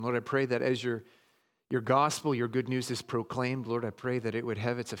Lord, I pray that as your gospel, your good news is proclaimed, Lord, I pray that it would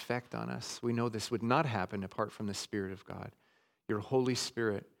have its effect on us. We know this would not happen apart from the Spirit of God, your Holy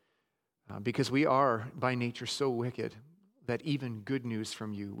Spirit, because we are by nature so wicked that even good news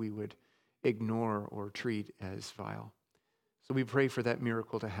from you we would ignore or treat as vile. So we pray for that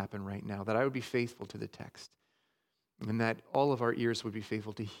miracle to happen right now, that I would be faithful to the text, and that all of our ears would be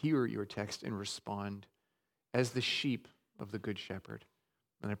faithful to hear your text and respond as the sheep of the Good Shepherd.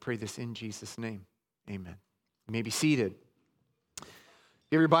 And I pray this in Jesus' name. Amen. You may be seated. If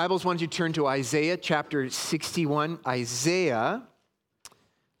you have your Bibles, why don't you turn to Isaiah chapter 61. Isaiah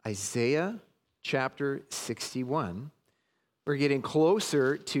chapter 61. We're getting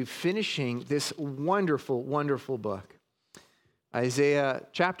closer to finishing this wonderful, wonderful book. Isaiah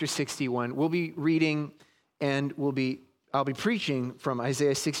chapter 61. We'll be reading and I'll be preaching from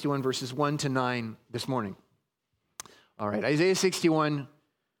Isaiah 61 verses 1 to 9 this morning. All right, Isaiah 61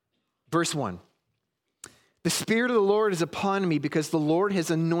 verse 1. The Spirit of the Lord is upon me because the Lord has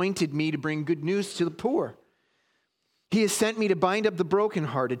anointed me to bring good news to the poor. He has sent me to bind up the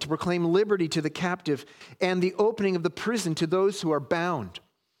brokenhearted, to proclaim liberty to the captive, and the opening of the prison to those who are bound,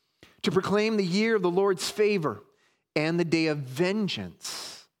 to proclaim the year of the Lord's favor and the day of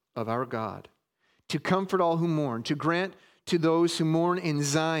vengeance of our God, to comfort all who mourn, to grant to those who mourn in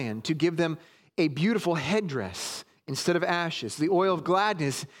Zion, to give them a beautiful headdress instead of ashes, the oil of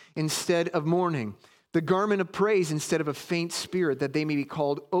gladness instead of mourning, the garment of praise instead of a faint spirit, that they may be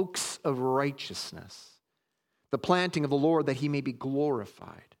called oaks of righteousness, the planting of the Lord, that he may be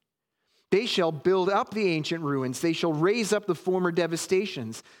glorified. They shall build up the ancient ruins. They shall raise up the former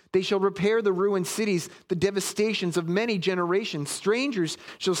devastations. They shall repair the ruined cities, the devastations of many generations. Strangers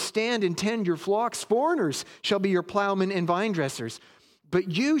shall stand and tend your flocks. Foreigners shall be your plowmen and vine dressers. But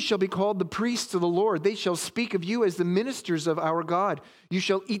you shall be called the priests of the Lord. They shall speak of you as the ministers of our God. You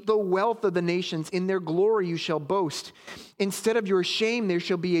shall eat the wealth of the nations. In their glory you shall boast. Instead of your shame, there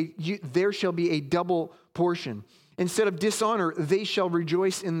shall be a double portion. Instead of dishonor, they shall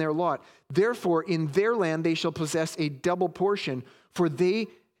rejoice in their lot. Therefore, in their land they shall possess a double portion, for they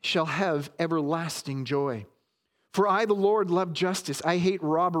shall have everlasting joy. For I, the Lord, love justice. I hate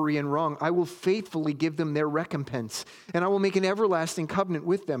robbery and wrong. I will faithfully give them their recompense, and I will make an everlasting covenant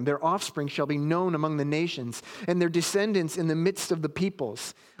with them. Their offspring shall be known among the nations, and their descendants in the midst of the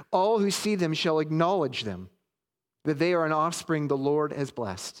peoples. All who see them shall acknowledge them, that they are an offspring the Lord has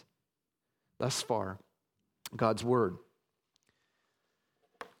blessed. Thus far, God's word.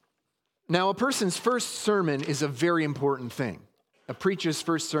 Now, a person's first sermon is a very important thing. A preacher's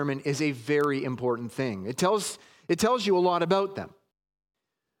first sermon is a very important thing. It tells you a lot about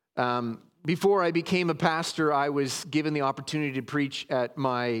them. Before I became a pastor, I was given the opportunity to preach at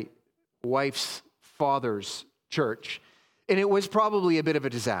my wife's father's church, and it was probably a bit of a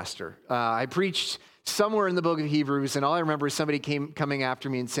disaster. I preached somewhere in the book of Hebrews, and all I remember is somebody coming after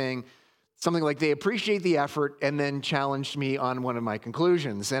me and saying something like, they appreciate the effort, and then challenged me on one of my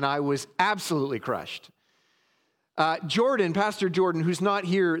conclusions, and I was absolutely crushed. Pastor Jordan, who's not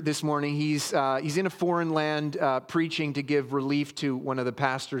here this morning, he's in a foreign land preaching to give relief to one of the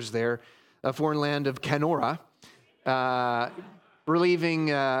pastors there, a foreign land of Kenora, relieving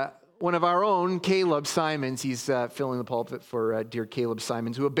one of our own, Caleb Simons. He's filling the pulpit for dear Caleb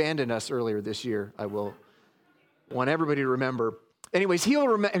Simons, who abandoned us earlier this year. I will want everybody to remember. Anyways, he'll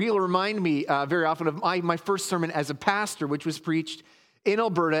remind me very often of my first sermon as a pastor, which was preached in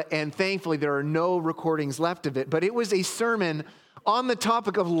Alberta, and thankfully there are no recordings left of it, but it was a sermon on the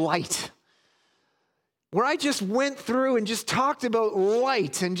topic of light, where I just went through and just talked about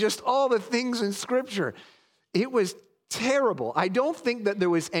light and just all the things in Scripture. It was terrible. I don't think that there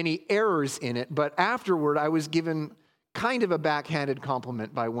was any errors in it, but afterward I was given kind of a backhanded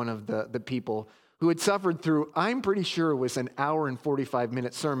compliment by one of the people who had suffered through, I'm pretty sure it was an hour and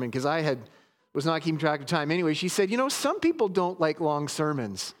 45-minute sermon, because I was not keeping track of time. Anyway, she said, some people don't like long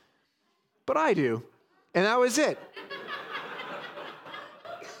sermons, but I do. And that was it.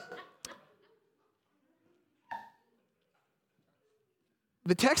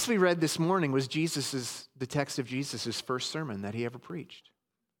 The text we read this morning was the text of Jesus' first sermon that he ever preached.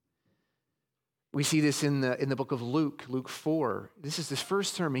 We see this in the book of Luke 4. This is his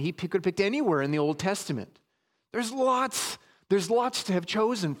first sermon. He could have picked anywhere in the Old Testament. There's lots to have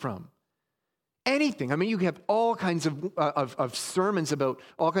chosen from. Anything. I mean, you have all kinds of sermons about,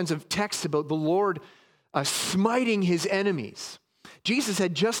 all kinds of texts about the Lord smiting his enemies. Jesus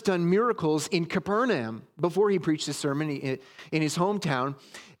had just done miracles in Capernaum before he preached the sermon in his hometown,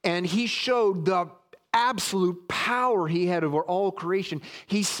 and he showed the absolute power he had over all creation.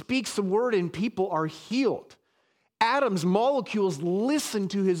 He speaks the word and people are healed. atoms, molecules listen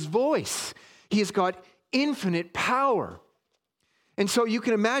to his voice. He has got infinite power. And so you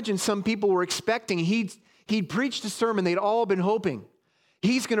can imagine some people were expecting he'd preached a sermon they'd all been hoping.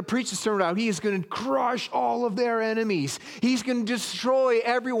 He's going to preach the sermon out. He is going to crush all of their enemies. He's going to destroy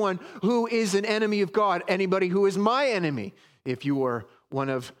everyone who is an enemy of God. Anybody who is my enemy, if you were one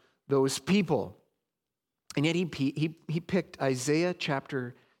of those people. And yet he picked Isaiah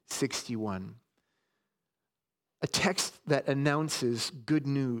chapter 61, a text that announces good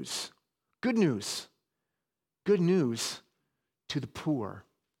news. Good news. Good news to the poor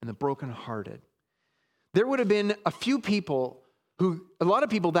and the brokenhearted. There would have been a lot of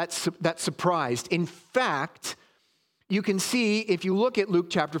people that surprised. In fact, you can see if you look at Luke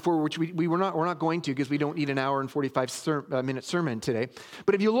chapter 4, which we're not going to because we don't need an hour and 45-minute sermon today.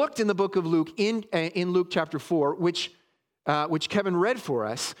 But if you looked in the book of Luke, in Luke chapter 4, which Kevin read for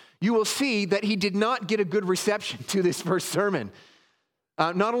us, you will see that he did not get a good reception to this first sermon.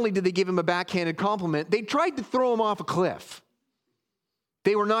 Not only did they give him a backhanded compliment, they tried to throw him off a cliff.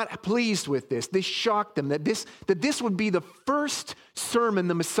 They were not pleased with this. This shocked them that this would be the first sermon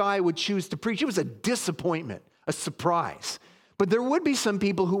the Messiah would choose to preach. It was a disappointment, a surprise. But there would be some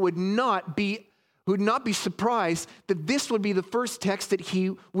people who would not be surprised that this would be the first text that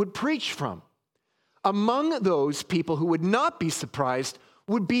he would preach from. Among those people who would not be surprised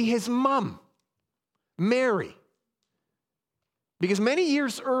would be his mom, Mary. Because many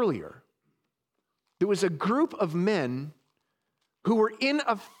years earlier, there was a group of men who were in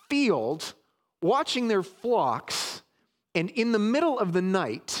a field watching their flocks, and in the middle of the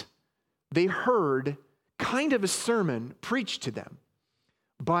night, they heard kind of a sermon preached to them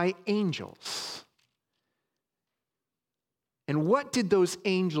by angels. And what did those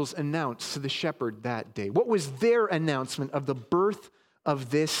angels announce to the shepherd that day? What was their announcement of the birth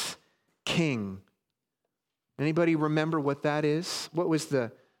of this king? Anybody remember what that is? What was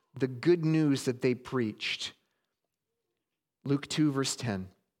the good news that they preached? Luke 2, verse 10.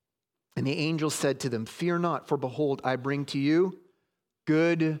 And the angel said to them, "Fear not, for behold, I bring to you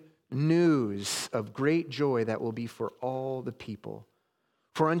good news of great joy that will be for all the people.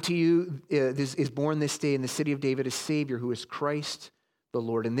 For unto you is born this day in the city of David a Savior, who is Christ the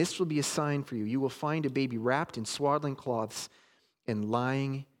Lord. And this will be a sign for you. You will find a baby wrapped in swaddling cloths and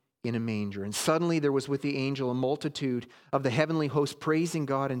lying in a manger." And suddenly there was with the angel a multitude of the heavenly host praising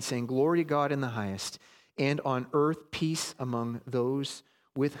God and saying, "Glory to God in the highest, and on earth peace among those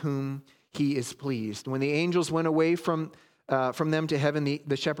with whom he is pleased." When the angels went away from them to heaven,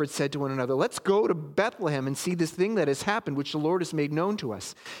 the shepherds said to one another, "Let's go to Bethlehem and see this thing that has happened, which the Lord has made known to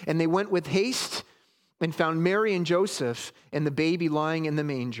us." And they went with haste and found Mary and Joseph and the baby lying in the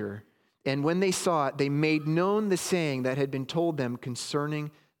manger. And when they saw it, they made known the saying that had been told them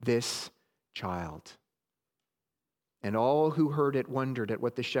concerning this child. And all who heard it wondered at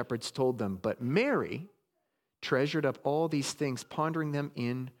what the shepherds told them. But Mary treasured up all these things, pondering them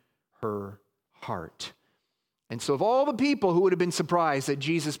in her heart. And so of all the people who would have been surprised that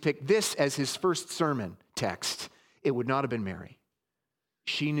Jesus picked this as his first sermon text, it would not have been Mary.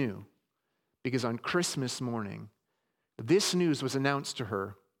 She knew, because on Christmas morning, this news was announced to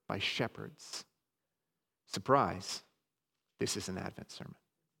her by shepherds. Surprise, this is an Advent sermon.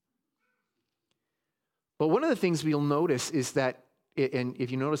 But one of the things we'll notice is that, and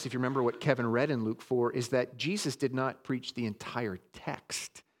if you remember what Kevin read in Luke 4, is that Jesus did not preach the entire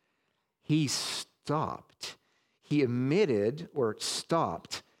text. He stopped. He omitted or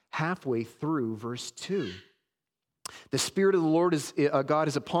stopped halfway through verse 2. "The Spirit of the Lord God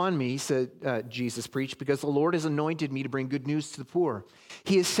is upon me," said Jesus preached, "because the Lord has anointed me to bring good news to the poor.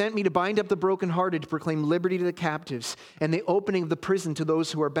 He has sent me to bind up the brokenhearted, to proclaim liberty to the captives, and the opening of the prison to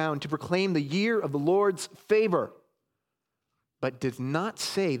those who are bound, to proclaim the year of the Lord's favor." But did not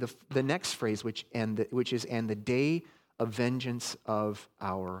say the next phrase, which is, "and the day of vengeance of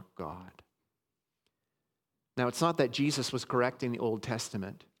our God." Now, it's not that Jesus was correcting the Old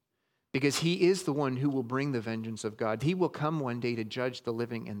Testament, because he is the one who will bring the vengeance of God. He will come one day to judge the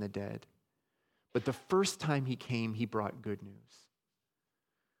living and the dead. But the first time he came, he brought good news.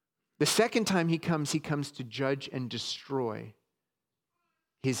 The second time he comes to judge and destroy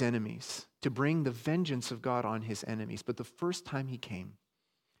his enemies, to bring the vengeance of God on his enemies. But the first time he came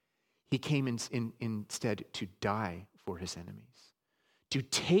instead to die for his enemies, to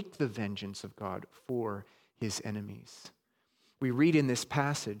take the vengeance of God for his enemies. We read in this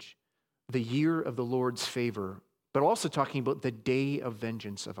passage the year of the Lord's favor, but also talking about the day of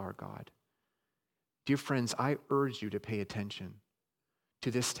vengeance of our God. Dear friends, I urge you to pay attention to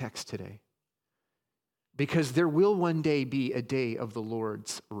this text today, because there will one day be a day of the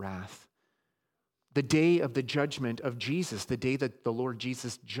Lord's wrath. the day of the judgment of Jesus, the day that the Lord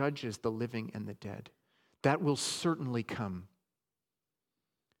Jesus judges the living and the dead. That will certainly come.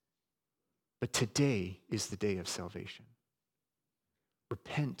 But today is the day of salvation.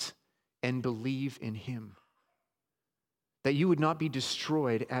 Repent and believe in him, that you would not be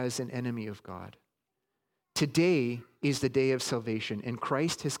destroyed as an enemy of God. Today is the day of salvation, and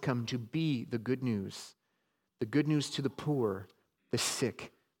Christ has come to be the good news to the poor, the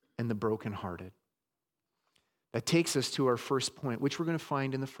sick, and the brokenhearted. That takes us to our first point, which we're going to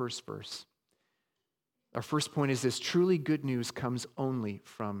find in the first verse. Our first point is this: truly good news comes only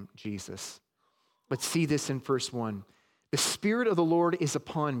from Jesus. Let's see this in verse 1. The Spirit of the Lord is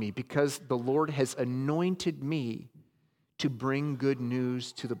upon me, because the Lord has anointed me to bring good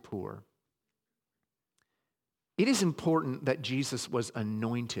news to the poor. It is important that Jesus was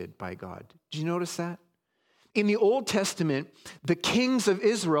anointed by God. Did you notice that? In the Old Testament, the kings of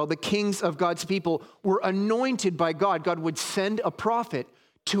Israel, the kings of God's people, were anointed by God. God would send a prophet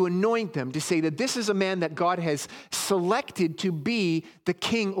to anoint them, to say that this is a man that God has selected to be the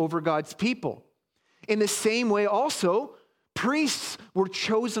king over God's people. In the same way also, priests were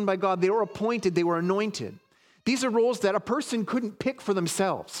chosen by God. They were appointed, they were anointed. These are roles that a person couldn't pick for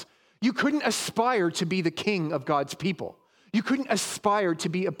themselves. You couldn't aspire to be the king of God's people. You couldn't aspire to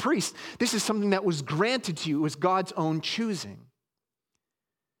be a priest. This is something that was granted to you. It was God's own choosing.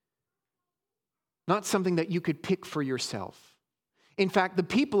 Not something that you could pick for yourself. In fact, the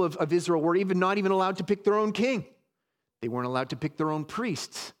people of Israel were not even allowed to pick their own king. They weren't allowed to pick their own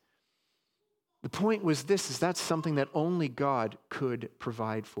priests. The point was this, is that's something that only God could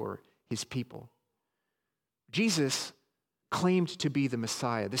provide for his people. Jesus claimed to be the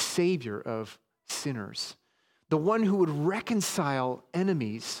Messiah, the Savior of sinners, the one who would reconcile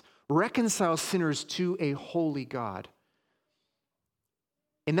enemies, reconcile sinners to a holy God.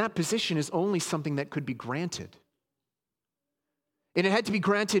 And that position is only something that could be granted. And it had to be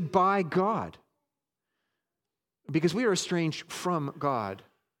granted by God, because we are estranged from God.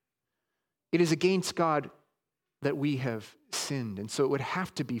 It is against God that we have sinned, and so it would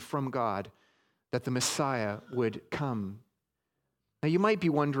have to be from God that the Messiah would come. Now you might be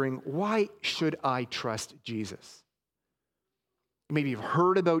wondering, why should I trust Jesus? Maybe you've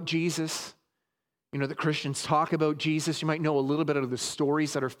heard about Jesus. You know that Christians talk about Jesus. You might know a little bit of the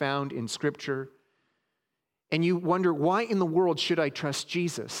stories that are found in Scripture. And you wonder, why in the world should I trust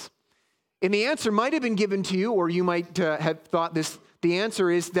Jesus? And the answer might have been given to you, or you might have thought this. The answer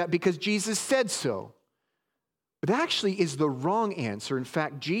is that because Jesus said so. But that actually is the wrong answer. In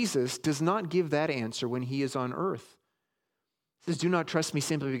fact, Jesus does not give that answer when he is on earth. He says, do not trust me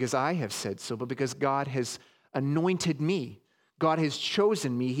simply because I have said so, but because God has anointed me. God has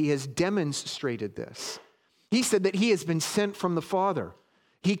chosen me. He has demonstrated this. He said that he has been sent from the Father.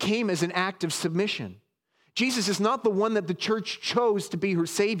 He came as an act of submission. Jesus is not the one that the church chose to be her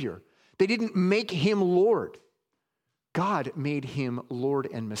Savior. They didn't make him Lord. God made him Lord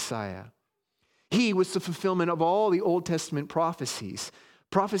and Messiah. He was the fulfillment of all the Old Testament prophecies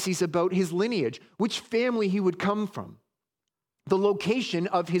about his lineage, which family he would come from, the location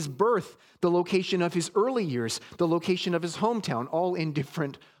of his birth, the location of his early years, the location of his hometown, all in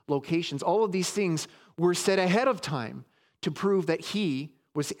different locations. All of these things were set ahead of time to prove that he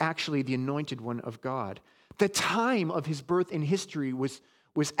was actually the anointed one of God. The time of his birth in history was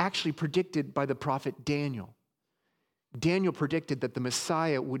actually predicted by the prophet Daniel. Daniel predicted that the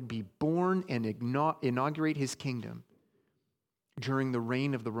Messiah would be born and inaugurate his kingdom during the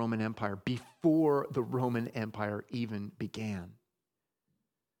reign of the Roman Empire, before the Roman Empire even began.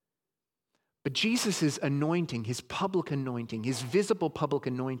 But Jesus' anointing, his public anointing, his visible public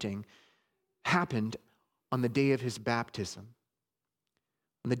anointing, happened on the day of his baptism.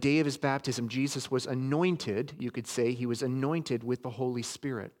 On the day of his baptism, Jesus was anointed, you could say, he was anointed with the Holy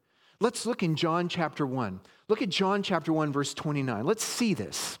Spirit. Let's look in John chapter 1. Look at John chapter 1, verse 29. Let's see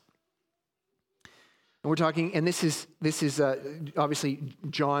this. And we're talking, and this is obviously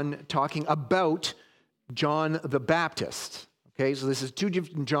John talking about John the Baptist. Okay, so this is two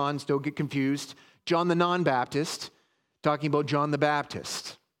different Johns, don't get confused. John the non-Baptist, talking about John the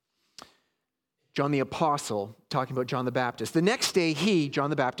Baptist. John the Apostle, talking about John the Baptist. The next day he,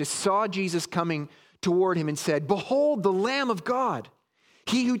 John the Baptist, saw Jesus coming toward him and said, "Behold the Lamb of God,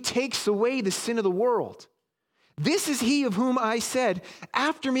 he who takes away the sin of the world. This is he of whom I said,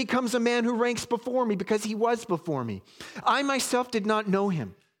 after me comes a man who ranks before me, because he was before me. I myself did not know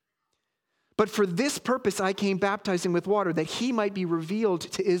him. But for this purpose I came baptizing with water, that he might be revealed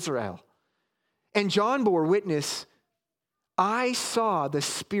to Israel." And John bore witness, "I saw the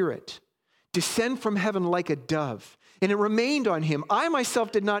Spirit descend from heaven like a dove, and it remained on him. I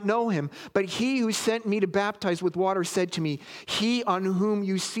myself did not know him, but he who sent me to baptize with water said to me, he on whom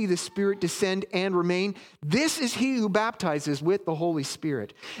you see the Spirit descend and remain, this is he who baptizes with the Holy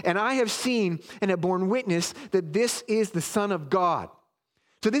Spirit. And I have seen and have borne witness that this is the Son of God.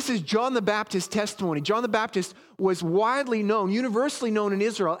 So this is John the Baptist's testimony. John the Baptist was widely known, universally known in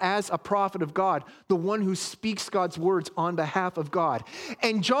Israel as a prophet of God, the one who speaks God's words on behalf of God.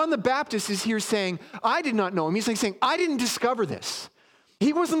 And John the Baptist is here saying, I did not know him. He's like saying, I didn't discover this.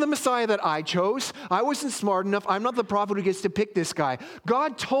 He wasn't the Messiah that I chose. I wasn't smart enough. I'm not the prophet who gets to pick this guy.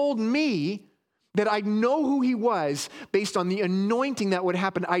 God told me that I'd know who he was based on the anointing that would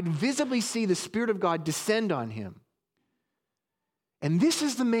happen. I'd visibly see the Spirit of God descend on him. And this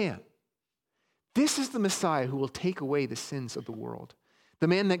is the man. This is the Messiah who will take away the sins of the world. The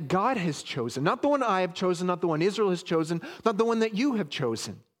man that God has chosen, not the one I have chosen, not the one Israel has chosen, not the one that you have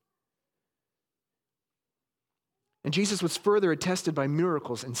chosen. And Jesus was further attested by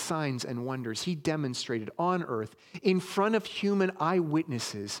miracles and signs and wonders. He demonstrated on earth in front of human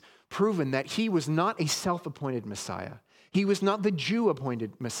eyewitnesses, proven that he was not a self-appointed Messiah. He was not the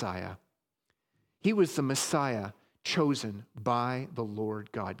Jew-appointed Messiah. He was the Messiah chosen by the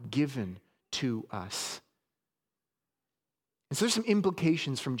Lord God, given to us. And so there's some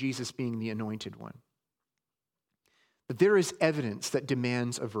implications from Jesus being the anointed one. But there is evidence that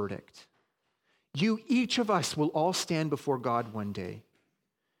demands a verdict. Each of us will all stand before God one day.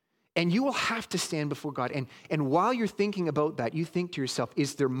 And you will have to stand before God. And while you're thinking about that, you think to yourself,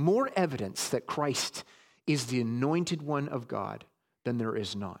 is there more evidence that Christ is the anointed one of God than there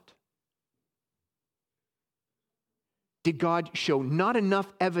is not? Did God show not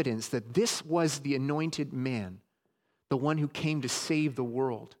enough evidence that this was the anointed man, the one who came to save the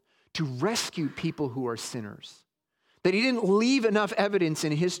world, to rescue people who are sinners? That he didn't leave enough evidence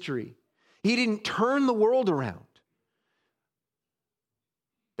in history. He didn't turn the world around.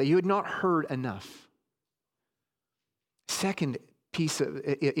 That you had not heard enough. Second piece of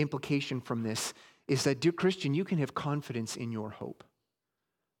implication from this is that, dear Christian, you can have confidence in your hope.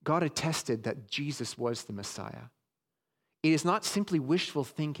 God attested that Jesus was the Messiah. It is not simply wishful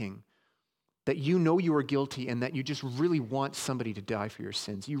thinking that you know you are guilty and that you just really want somebody to die for your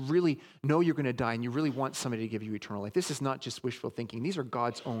sins. You really know you're going to die and you really want somebody to give you eternal life. This is not just wishful thinking. These are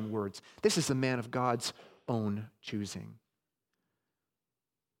God's own words. This is the man of God's own choosing.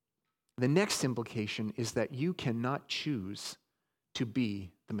 The next implication is that you cannot choose to be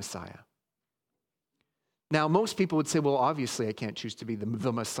the Messiah. Now, most people would say, well, obviously I can't choose to be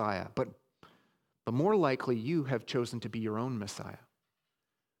the Messiah, but more likely you have chosen to be your own Messiah,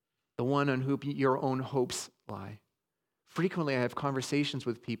 the one on whom your own hopes lie. Frequently, I have conversations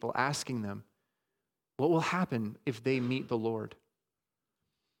with people asking them, what will happen if they meet the Lord?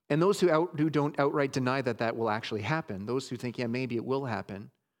 And those who don't outright deny that that will actually happen, those who think, yeah, maybe it will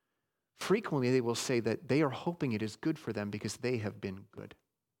happen, frequently they will say that they are hoping it is good for them because they have been good.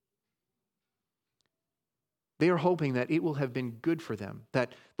 They are hoping that it will have been good for them,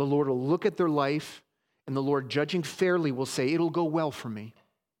 that the Lord will look at their life and the Lord, judging fairly, will say, it'll go well for me.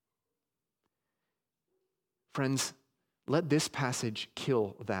 Friends, let this passage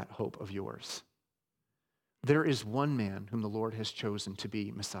kill that hope of yours. There is one man whom the Lord has chosen to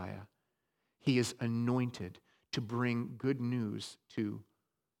be Messiah. He is anointed to bring good news to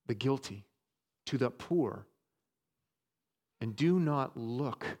the guilty, to the poor. And do not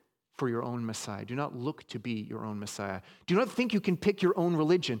look for your own Messiah. Do not look to be your own Messiah. Do not think you can pick your own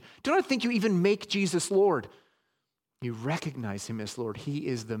religion. Do not think you even make Jesus Lord. You recognize him as Lord. He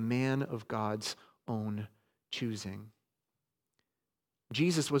is the man of God's own choosing.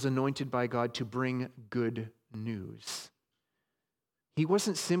 Jesus was anointed by God to bring good news. He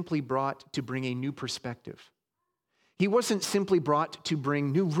wasn't simply brought to bring a new perspective. He wasn't simply brought to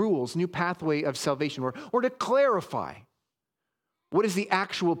bring new rules, new pathway of salvation, or to clarify what is the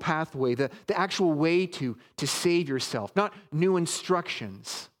actual pathway, the actual way to save yourself, not new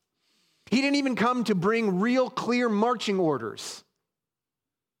instructions. He didn't even come to bring real clear marching orders.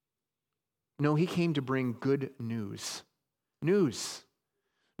 No, he came to bring good news. News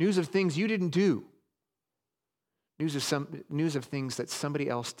of things you didn't do. News of things that somebody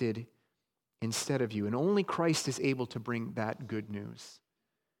else did instead of you. And only Christ is able to bring that good news.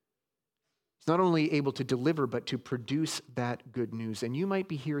 He's not only able to deliver, but to produce that good news. And you might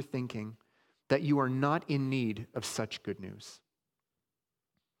be here thinking that you are not in need of such good news.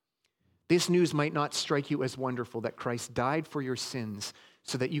 This news might not strike you as wonderful, that Christ died for your sins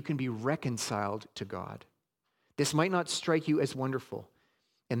so that you can be reconciled to God. This might not strike you as wonderful.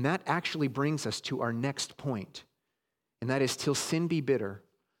 And that actually brings us to our next point. And that is, till sin be bitter,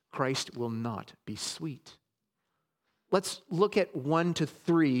 Christ will not be sweet. let's look at 1 to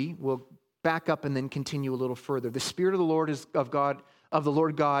 3. We'll back up and then continue a little further. The Spirit of the Lord of the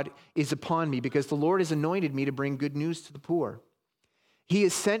Lord God is upon me, because the Lord has anointed me to bring good news to the poor. He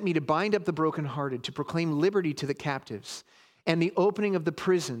has sent me to bind up the brokenhearted, to proclaim liberty to the captives, and the opening of the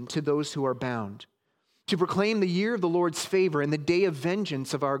prison to those who are bound, to proclaim the year of the Lord's favor and the day of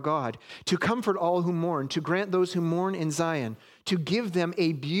vengeance of our God, to comfort all who mourn, to grant those who mourn in Zion, to give them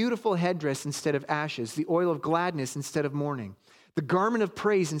a beautiful headdress instead of ashes, the oil of gladness instead of mourning, the garment of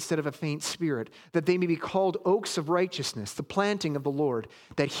praise instead of a faint spirit, that they may be called oaks of righteousness, the planting of the Lord,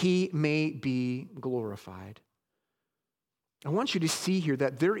 that he may be glorified. I want you to see here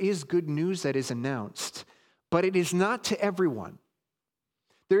that there is good news that is announced, but it is not to everyone.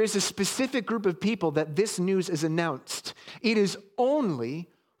 There is a specific group of people that this news is announced. It is only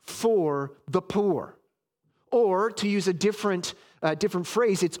for the poor. Or, to use a different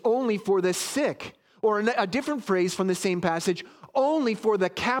phrase, it's only for the sick. Or a different phrase from the same passage, only for the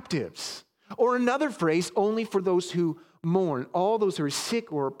captives. Or another phrase, only for those who mourn, all those who are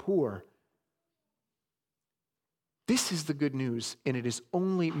sick or poor. This is the good news, and it is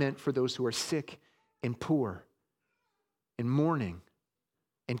only meant for those who are sick and poor and mourning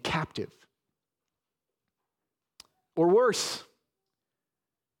and captive. Or worse,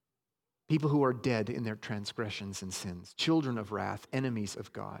 people who are dead in their transgressions and sins, children of wrath, enemies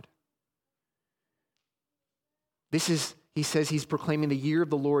of God. He says he's proclaiming the year of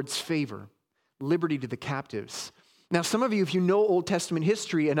the Lord's favor, liberty to the captives. Now, some of you, if you know Old Testament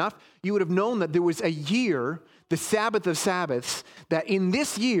history enough, you would have known that there was a year, the Sabbath of Sabbaths, that in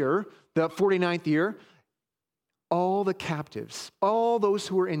this year, the 49th year, all the captives, all those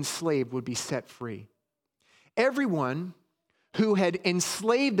who were enslaved would be set free. Everyone who had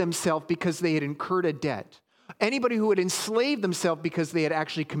enslaved themselves because they had incurred a debt, anybody who had enslaved themselves because they had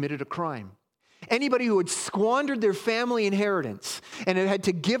actually committed a crime, anybody who had squandered their family inheritance and had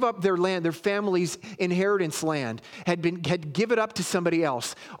to give up their land, their family's inheritance land, had give it up to somebody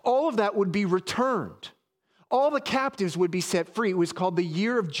else, all of that would be returned. All the captives would be set free. It was called the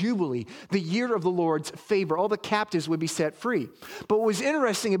year of Jubilee, the year of the Lord's favor. All the captives would be set free. But what was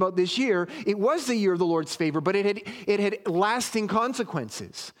interesting about this year, it was the year of the Lord's favor, but it had lasting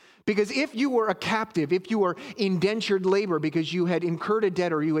consequences. Because if you were a captive, if you were indentured labor because you had incurred a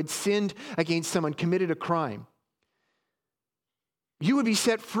debt or you had sinned against someone, committed a crime, you would be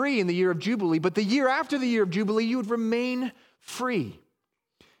set free in the year of Jubilee. But the year after the year of Jubilee, you would remain free.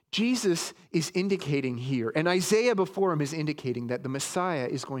 Jesus is indicating here, and Isaiah before him is indicating that the Messiah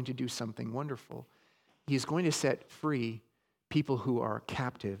is going to do something wonderful. He is going to set free people who are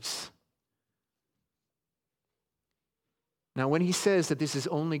captives. Now, when he says that this is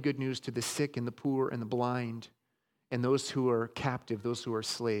only good news to the sick and the poor and the blind and those who are captive, those who are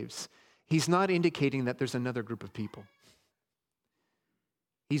slaves, he's not indicating that there's another group of people.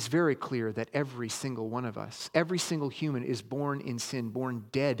 He's very clear that every single one of us, every single human is born in sin, born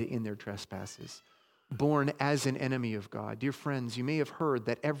dead in their trespasses, born as an enemy of God. Dear friends, you may have heard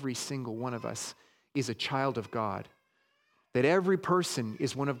that every single one of us is a child of God, that every person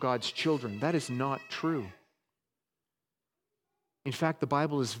is one of God's children. That is not true. In fact, the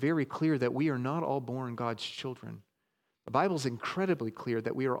Bible is very clear that we are not all born God's children. The Bible is incredibly clear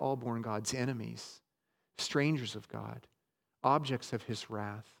that we are all born God's enemies, strangers of God, objects of his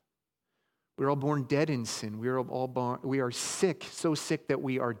wrath. We're all born dead in sin. We are sick, so sick that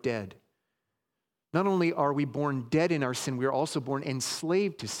we are dead. Not only are we born dead in our sin, we are also born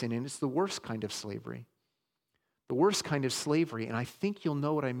enslaved to sin, and it's the worst kind of slavery. The worst kind of slavery, and I think you'll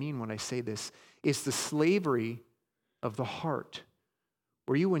know what I mean when I say this, is the slavery of the heart,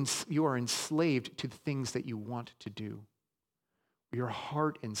 where you are enslaved to the things that you want to do. Your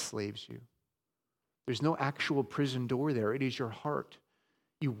heart enslaves you. There's no actual prison door there. It is your heart.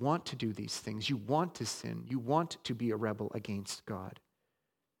 You want to do these things. You want to sin. You want to be a rebel against God.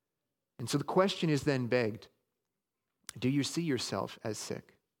 And so the question is then begged, do you see yourself as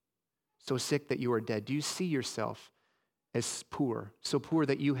sick? So sick that you are dead. Do you see yourself as poor, so poor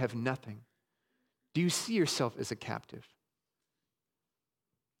that you have nothing? Do you see yourself as a captive,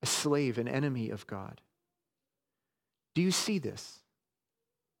 a slave, an enemy of God? Do you see this?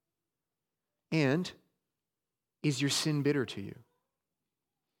 And is your sin bitter to you?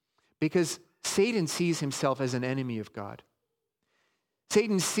 Because Satan sees himself as an enemy of God.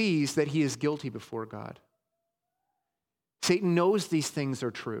 Satan sees that he is guilty before God. Satan knows these things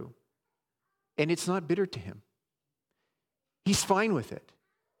are true, and it's not bitter to him. He's fine with it.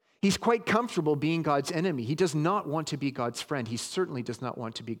 He's quite comfortable being God's enemy. He does not want to be God's friend. He certainly does not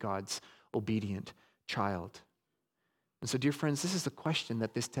want to be God's obedient child. And so, dear friends, this is the question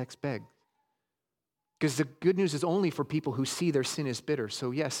that this text begs. Because the good news is only for people who see their sin as bitter. So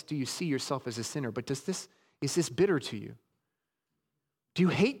yes, do you see yourself as a sinner? But is this bitter to you? Do you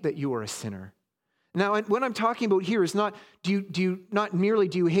hate that you are a sinner? Now, what I'm talking about here is not not merely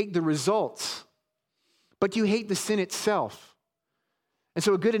do you hate the results, but do you hate the sin itself? And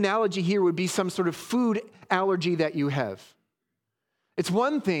so a good analogy here would be some sort of food allergy that you have. It's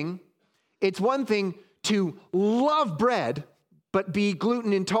one thing to love bread, but be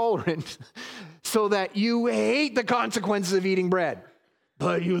gluten intolerant so that you hate the consequences of eating bread,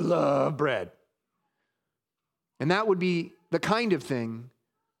 but you love bread. And that would be the kind of thing,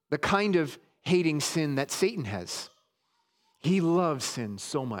 the kind of hating sin that Satan has. He loves sin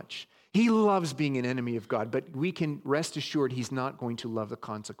so much. He loves being an enemy of God, but we can rest assured he's not going to love the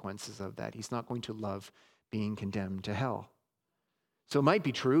consequences of that. He's not going to love being condemned to hell. So it might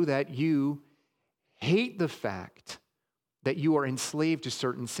be true that you hate the fact that you are enslaved to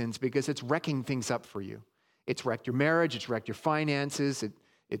certain sins because it's wrecking things up for you. It's wrecked your marriage, it's wrecked your finances,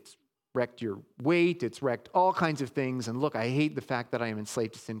 it's wrecked your weight, it's wrecked all kinds of things. And look, I hate the fact that I am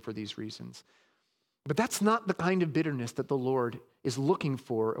enslaved to sin for these reasons. But that's not the kind of bitterness that the Lord is looking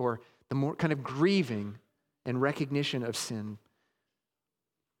for, or the more kind of grieving and recognition of sin.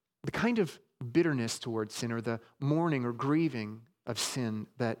 The kind of bitterness towards sin, or the mourning or grieving of sin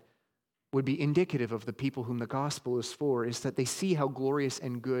that would be indicative of the people whom the gospel is for, is that they see how glorious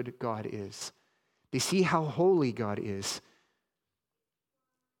and good God is. They see how holy God is.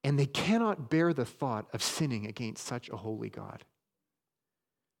 And they cannot bear the thought of sinning against such a holy God.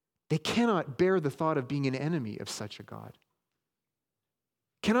 They cannot bear the thought of being an enemy of such a God.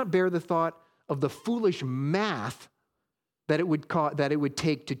 Cannot bear the thought of the foolish math that it would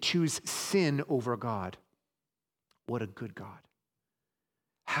take to choose sin over God. What a good God.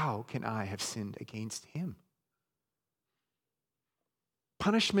 How can I have sinned against him?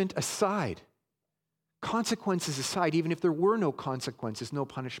 Punishment aside, consequences aside, even if there were no consequences, no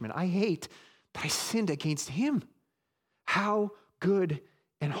punishment, I hate that I sinned against him. How good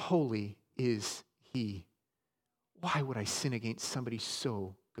and holy is he? Why would I sin against somebody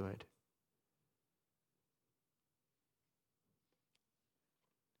so good?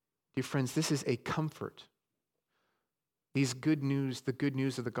 Dear friends, this is a comfort. The good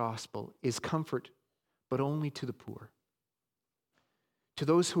news of the gospel is comfort, but only to the poor, to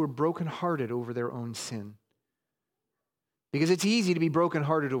those who are brokenhearted over their own sin. Because it's easy to be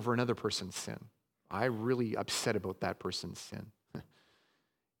brokenhearted over another person's sin. I'm really upset about that person's sin.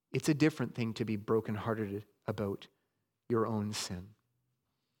 It's a different thing to be brokenhearted about your own sin.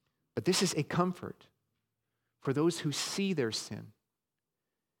 But this is a comfort for those who see their sin,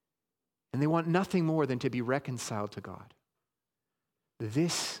 and they want nothing more than to be reconciled to God.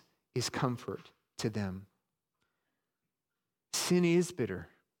 This is comfort to them. Sin is bitter,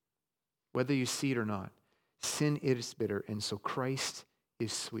 whether you see it or not. Sin is bitter, and so Christ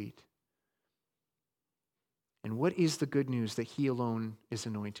is sweet. And what is the good news that he alone is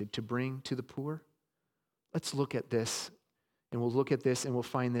anointed to bring to the poor? Let's look at this, and we'll look at this, and we'll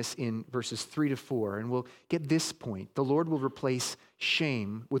find this in verses 3-4, and we'll get this point. The Lord will replace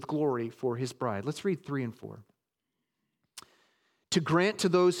shame with glory for his bride. Let's read 3 and 4. To grant to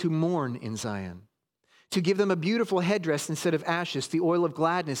those who mourn in Zion, to give them a beautiful headdress instead of ashes, the oil of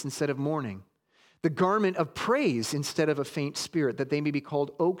gladness instead of mourning, the garment of praise instead of a faint spirit, that they may be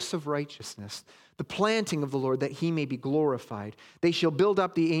called oaks of righteousness, the planting of the Lord, that he may be glorified. They shall build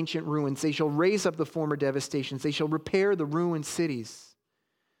up the ancient ruins. They shall raise up the former devastations. They shall repair the ruined cities,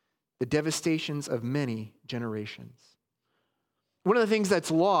 the devastations of many generations. One of the things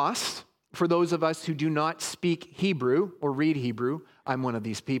that's lost for those of us who do not speak Hebrew or read Hebrew, I'm one of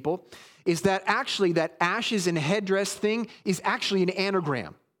these people, is that actually that ashes and headdress thing is actually an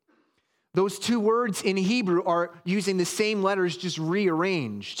anagram. Those two words in Hebrew are using the same letters, just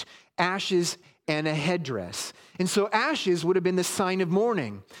rearranged. Ashes and a headdress. And so ashes would have been the sign of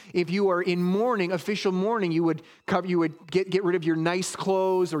mourning. If you are in mourning, official mourning, you would get rid of your nice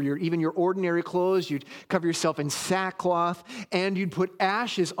clothes or even your ordinary clothes. You'd cover yourself in sackcloth, and you'd put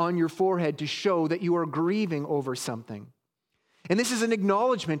ashes on your forehead to show that you are grieving over something. And this is an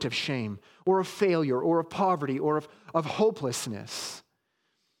acknowledgement of shame or of failure or of poverty or of hopelessness.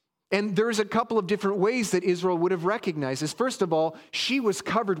 And there's a couple of different ways that Israel would have recognized this. First of all, she was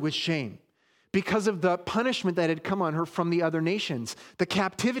covered with shame because of the punishment that had come on her from the other nations, the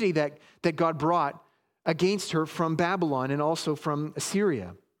captivity that God brought against her from Babylon and also from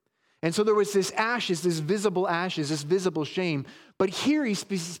Assyria. And so there was this ashes, this visible shame. But here he's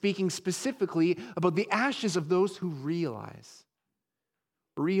speaking specifically about the ashes of those who realize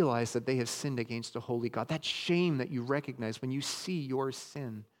that they have sinned against a holy God. That shame that you recognize when you see your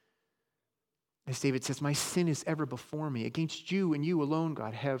sin. As David says, my sin is ever before me. Against you and you alone,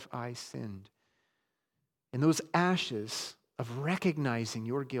 God, have I sinned. And those ashes of recognizing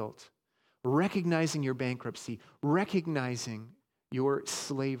your guilt, recognizing your bankruptcy, recognizing your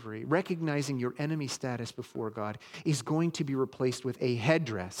slavery, recognizing your enemy status before God is going to be replaced with a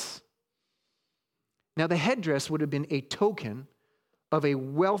headdress. Now, the headdress would have been a token of a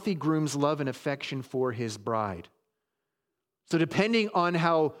wealthy groom's love and affection for his bride. So depending on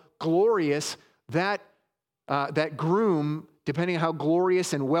how glorious that groom, depending on how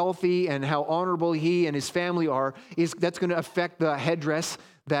glorious and wealthy and how honorable he and his family are, that's going to affect the headdress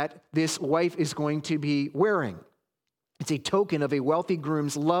that this wife is going to be wearing. It's a token of a wealthy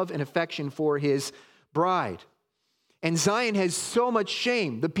groom's love and affection for his bride. And Zion has so much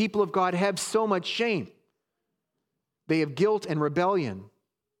shame. The people of God have so much shame. They have guilt and rebellion.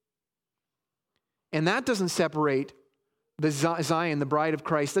 And that doesn't separate the Zion, the bride of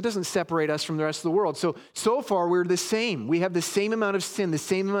Christ. That doesn't separate us from the rest of the world. So far, we're the same. We have the same amount of sin, the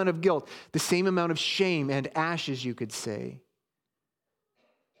same amount of guilt, the same amount of shame and ashes, you could say.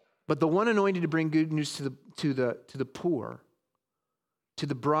 But the one anointed to bring good news to the poor, to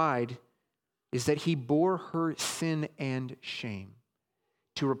the bride, is that he bore her sin and shame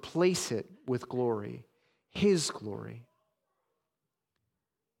to replace it with glory, his glory.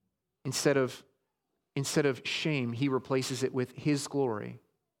 Instead of shame, he replaces it with his glory.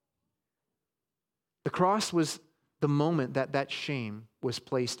 The cross was the moment that shame was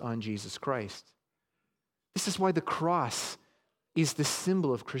placed on Jesus Christ. This is why the cross is the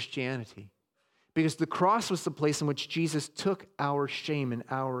symbol of Christianity, because the cross was the place in which Jesus took our shame and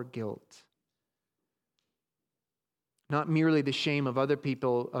our guilt. Not merely the shame of other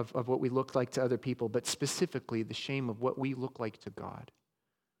people, of what we look like to other people, but specifically the shame of what we look like to God,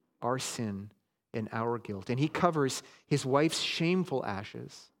 our sin and our guilt. And he covers his wife's shameful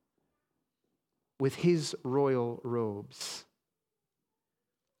ashes with his royal robes.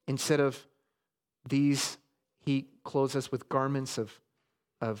 Instead of these, he clothes us with garments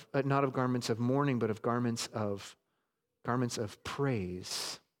not of garments of mourning, but of garments of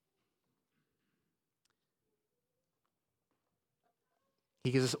praise.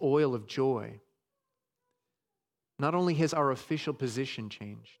 He gives us oil of joy. Not only has our official position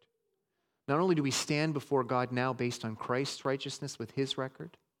changed, not only do we stand before God now based on Christ's righteousness with his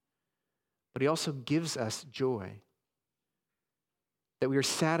record, but he also gives us joy. That we are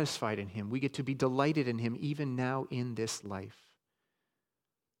satisfied in him. We get to be delighted in him even now in this life.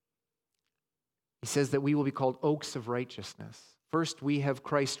 He says that we will be called oaks of righteousness. First, we have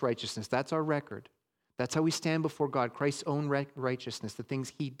Christ's righteousness. That's our record. That's how we stand before God, Christ's own righteousness, the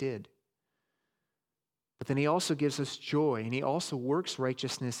things he did. But then he also gives us joy, and he also works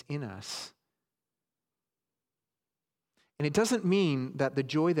righteousness in us. And it doesn't mean that the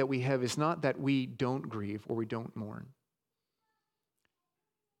joy that we have is not that we don't grieve or we don't mourn.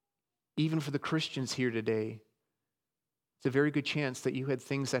 Even for the Christians here today, it's a very good chance that you had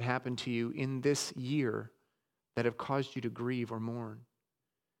things that happened to you in this year that have caused you to grieve or mourn.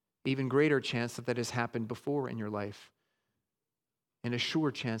 Even greater chance that has happened before in your life, and a sure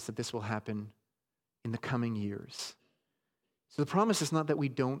chance that this will happen in the coming years. So the promise is not that we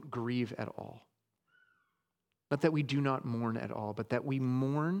don't grieve at all, not that we do not mourn at all, but that we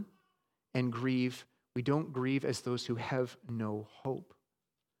mourn and grieve. We don't grieve as those who have no hope.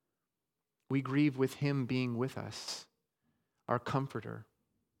 We grieve with him being with us, our comforter.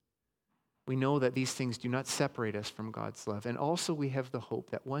 We know that these things do not separate us from God's love. And also we have the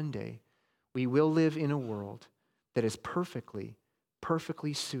hope that one day we will live in a world that is perfectly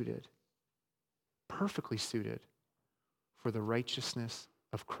suited for the righteousness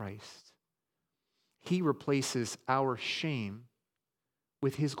of Christ. He replaces our shame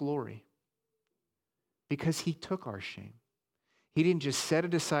with his glory because he took our shame. He didn't just set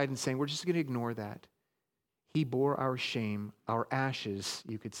it aside and say, we're just going to ignore that. He bore our shame, our ashes,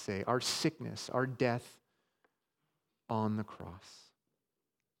 you could say, our sickness, our death on the cross.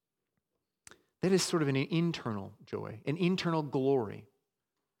 That is sort of an internal joy, an internal glory.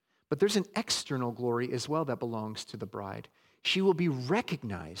 But there's an external glory as well that belongs to the bride. She will be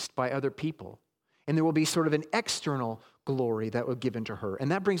recognized by other people, and there will be sort of an external glory that will be given to her.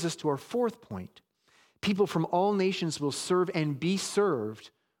 And that brings us to our fourth point. People from all nations will serve and be served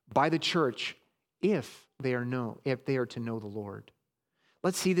by the church if they are to know the Lord.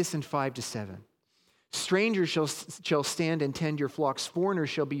 Let's see this in 5-7. Strangers shall stand and tend your flocks. Foreigners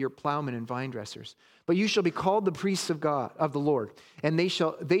shall be your plowmen and vine dressers. But you shall be called the priests of God, of the Lord, and they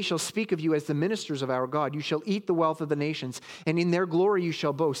shall speak of you as the ministers of our God. You shall eat the wealth of the nations, and in their glory you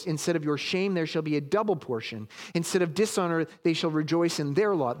shall boast. Instead of your shame there shall be a double portion. Instead of dishonor they shall rejoice in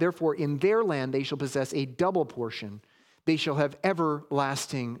their lot. Therefore in their land they shall possess a double portion. They shall have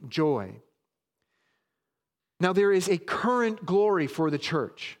everlasting joy. Now there is a current glory for the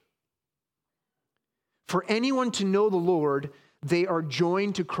church. For anyone to know the Lord, they are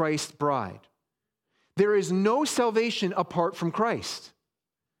joined to Christ's bride. There is no salvation apart from Christ.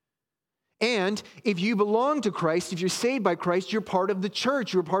 And if you belong to Christ, if you're saved by Christ, you're part of the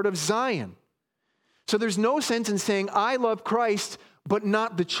church, you're part of Zion. So there's no sense in saying, I love Christ, but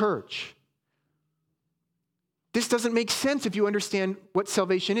not the church. This doesn't make sense if you understand what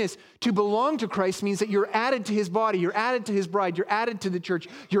salvation is. To belong to Christ means that you're added to his body, you're added to his bride, you're added to the church,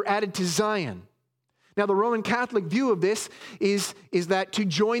 you're added to Zion. Now, the Roman Catholic view of this is that to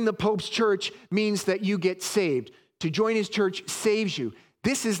join the Pope's church means that you get saved. To join his church saves you.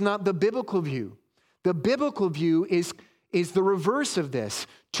 This is not the biblical view. The biblical view is the reverse of this.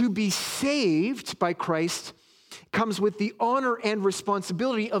 To be saved by Christ comes with the honor and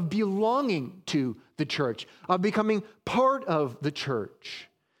responsibility of belonging to the church, of becoming part of the church.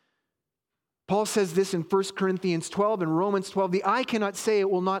 Paul says this in 1 Corinthians 12 and Romans 12, the eye cannot say it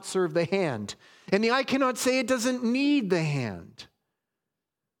will not serve the hand, and the eye cannot say it doesn't need the hand.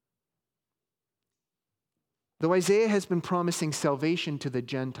 Though Isaiah has been promising salvation to the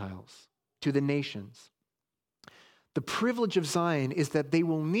Gentiles, to the nations, the privilege of Zion is that they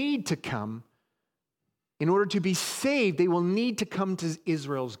will need to come, in order to be saved, they will need to come to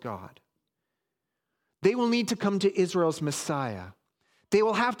Israel's God. They will need to come to Israel's Messiah. They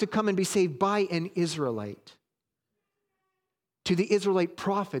will have to come and be saved by an Israelite. To the Israelite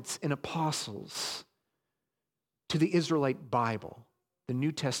prophets and apostles. To the Israelite Bible, the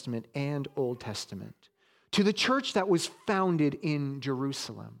New Testament and Old Testament. To the church that was founded in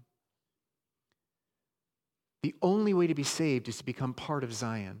Jerusalem. The only way to be saved is to become part of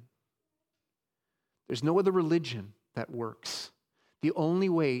Zion. There's no other religion that works. The only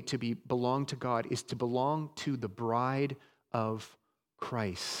way to belong to God is to belong to the bride of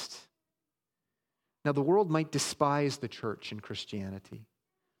Christ. Now, the world might despise the church and Christianity.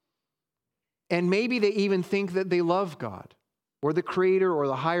 And maybe they even think that they love God or the Creator or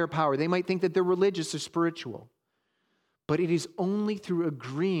the higher power. They might think that they're religious or spiritual. But it is only through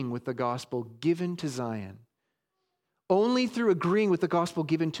agreeing with the gospel given to Zion, only through agreeing with the gospel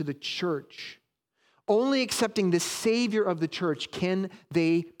given to the church, only accepting the Savior of the church can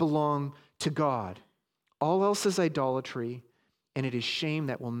they belong to God. All else is idolatry, and it is shame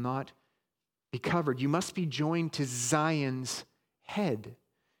that will not be covered. You must be joined to Zion's head,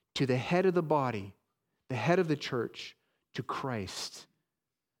 to the head of the body, the head of the church, to Christ.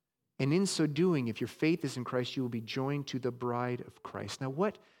 And in so doing, if your faith is in Christ, you will be joined to the bride of Christ. Now,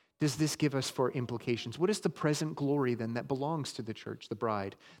 what does this give us for implications? What is the present glory then that belongs to the church, the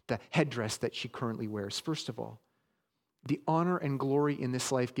bride, the headdress that she currently wears? First of all, the honor and glory in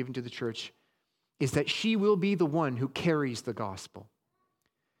this life given to the church is that she will be the one who carries the gospel.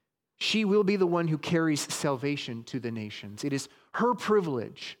 She will be the one who carries salvation to the nations. It is her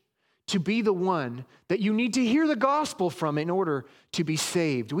privilege to be the one that you need to hear the gospel from in order to be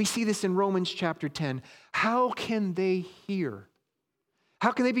saved. We see this in Romans chapter 10. How can they hear?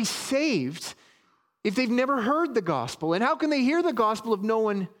 How can they be saved if they've never heard the gospel? And how can they hear the gospel if no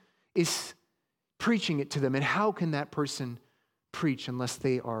one is preaching it to them? And how can that person preach unless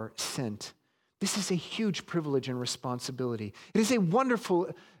they are sent? This is a huge privilege and responsibility. It is a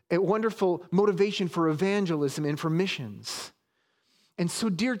wonderful motivation for evangelism and for missions. And so,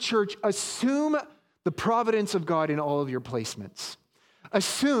 dear church, assume the providence of God in all of your placements.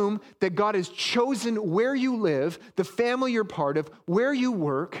 Assume that God has chosen where you live, the family you're part of, where you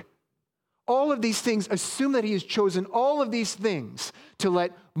work, all of these things. Assume that he has chosen all of these things to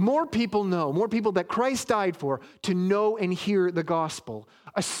let more people know, more people that Christ died for, to know and hear the gospel.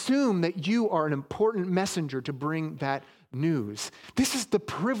 Assume that you are an important messenger to bring that news. This is the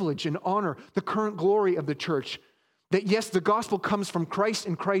privilege and honor, the current glory of the church. That yes, the gospel comes from Christ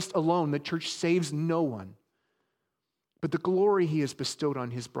and Christ alone. The church saves no one. But the glory he has bestowed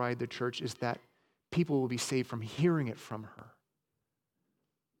on his bride, the church, is that people will be saved from hearing it from her.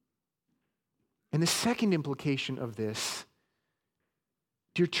 And the second implication of this,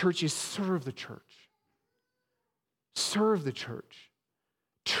 dear church, is serve the church. Serve the church.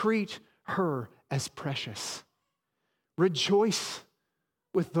 Treat her as precious. Rejoice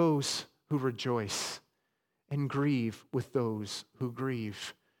with those who rejoice, and grieve with those who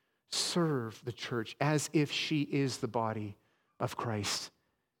grieve. serve the church as if she is the body of Christ,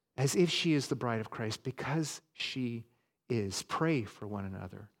 as if she is the bride of Christ, because she is. Pray for one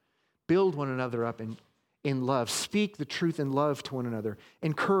another. Build one another up in love. Speak the truth in love to one another.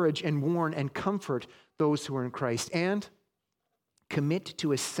 Encourage and warn and comfort those who are in Christ. And commit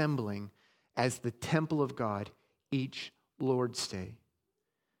to assembling as the temple of God each Lord's Day.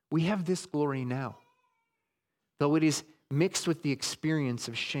 We have this glory now, though it is mixed with the experience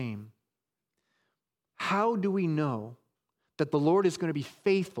of shame. How do we know that the Lord is going to be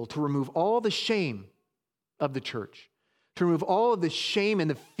faithful to remove all the shame of the church, to remove all of the shame and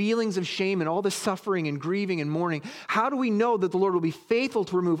the feelings of shame and all the suffering and grieving and mourning? How do we know that the Lord will be faithful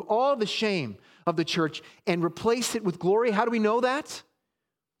to remove all the shame of the church and replace it with glory? How do we know that?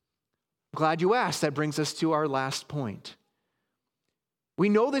 I'm glad you asked. That brings us to our last point. We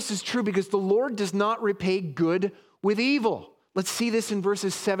know this is true because the Lord does not repay good with evil. Let's see this in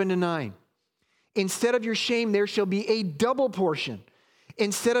verses 7 to 9. Instead of your shame, there shall be a double portion.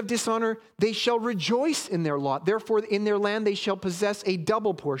 Instead of dishonor, they shall rejoice in their lot. Therefore, in their land they shall possess a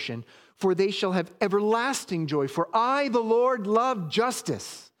double portion, for they shall have everlasting joy. For I, the Lord, love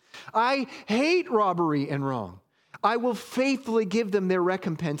justice. I hate robbery and wrong. I will faithfully give them their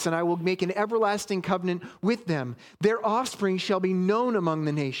recompense, and I will make an everlasting covenant with them. Their offspring shall be known among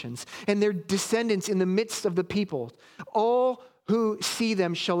the nations, and their descendants in the midst of the people. All who see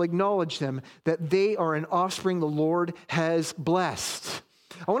them shall acknowledge them, that they are an offspring the Lord has blessed.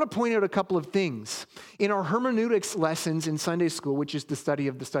 I want to point out a couple of things. In our hermeneutics lessons in Sunday school, which is the study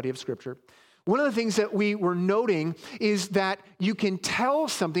of Scripture, one of the things that we were noting is that you can tell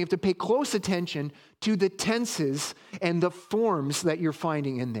something, you have to pay close attention to the tenses and the forms that you're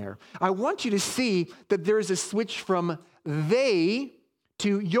finding in there. I want you to see that there is a switch from they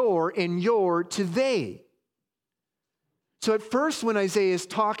to your and your to they. So at first when Isaiah is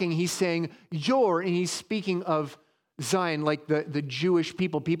talking, he's saying your, and he's speaking of Zion, like the Jewish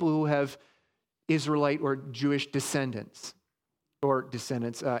people who have Israelite or Jewish descendants.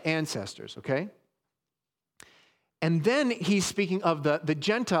 Ancestors, okay? And then he's speaking of the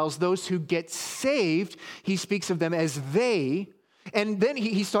Gentiles, those who get saved. He speaks of them as they. And then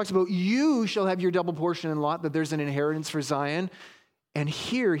he talks about you shall have your double portion in lot, that there's an inheritance for Zion. And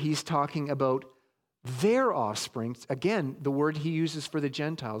here he's talking about their offspring. Again, the word he uses for the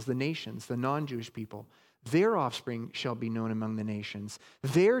Gentiles, the nations, the non-Jewish people. Their offspring shall be known among the nations,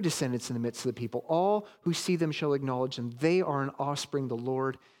 their descendants in the midst of the people. All who see them shall acknowledge them. They are an offspring the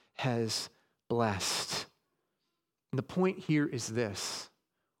Lord has blessed. And the point here is this.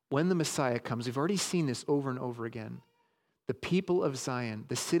 When the Messiah comes, we've already seen this over and over again. The people of Zion,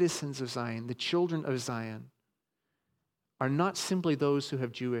 the citizens of Zion, the children of Zion are not simply those who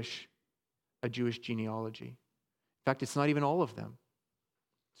have a Jewish genealogy. In fact, it's not even all of them.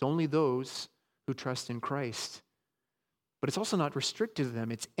 It's only those who trust in Christ. But it's also not restricted to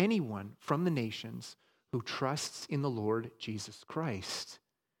them. It's anyone from the nations who trusts in the Lord Jesus Christ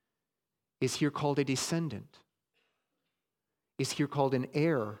is here called a descendant, is here called an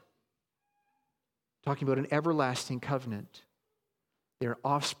heir, talking about an everlasting covenant. Their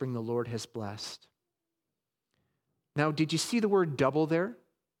offspring the Lord has blessed. Now, did you see the word double there?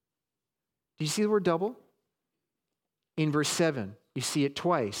 Did you see the word double? In verse 7. You see it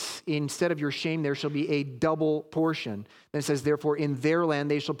twice. Instead of your shame, there shall be a double portion. Then it says, therefore, in their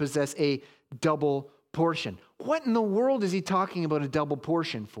land they shall possess a double portion. What in the world is he talking about a double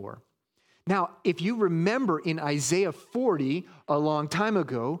portion for? Now, if you remember in Isaiah 40, a long time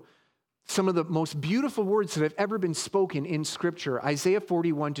ago, some of the most beautiful words that have ever been spoken in Scripture, Isaiah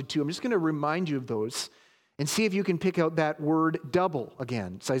 41-2. I'm just going to remind you of those and see if you can pick out that word double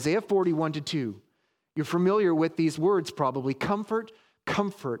again. It's Isaiah 41-2. You're familiar with these words probably. Comfort,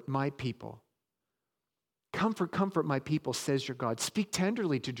 comfort my people. Comfort, comfort my people, says your God. Speak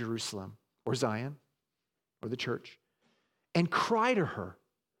tenderly to Jerusalem or Zion or the church and cry to her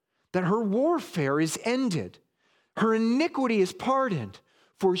that her warfare is ended. Her iniquity is pardoned,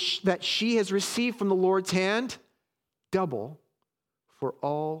 for that she has received from the Lord's hand double for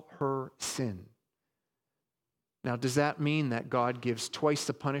all her sin. Now, does that mean that God gives twice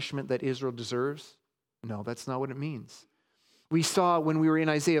the punishment that Israel deserves? No, that's not what it means. We saw when we were in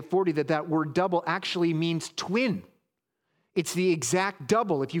Isaiah 40 that word double actually means twin. It's the exact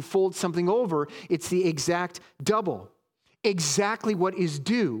double. If you fold something over, it's the exact double. Exactly what is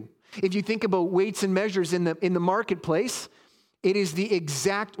due. If you think about weights and measures in the marketplace, it is the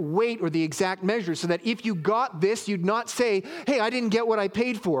exact weight or the exact measure, so that if you got this, you'd not say, hey, I didn't get what I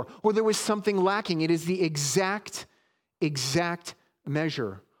paid for, or there was something lacking. It is the exact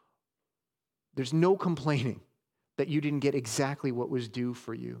measure. There's no complaining that you didn't get exactly what was due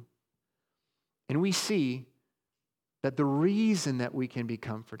for you. And we see that the reason that we can be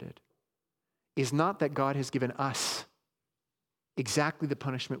comforted is not that God has given us exactly the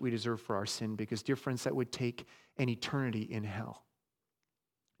punishment we deserve for our sin, because, dear friends, that would take an eternity in hell.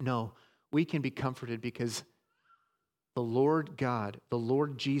 No, we can be comforted because the Lord God, the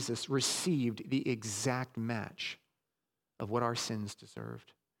Lord Jesus, received the exact match of what our sins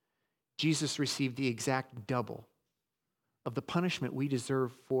deserved. Jesus received the exact double of the punishment we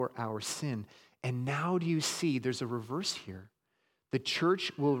deserve for our sin. And now do you see there's a reverse here? The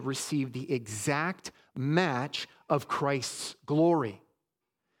church will receive the exact match of Christ's glory.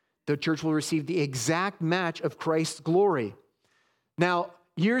 The church will receive the exact match of Christ's glory. Now,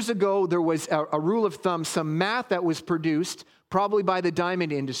 years ago, there was a rule of thumb, some math that was produced, probably by the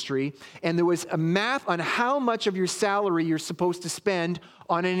diamond industry, and there was a math on how much of your salary you're supposed to spend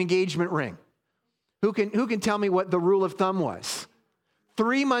on an engagement ring. Who can tell me what the rule of thumb was?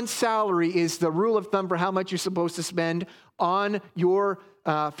 3 months' salary is the rule of thumb for how much you're supposed to spend on your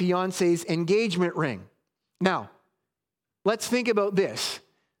fiance's engagement ring. Now, let's think about this.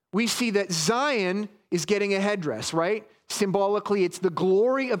 We see that Zion is getting a headdress, right? Symbolically, it's the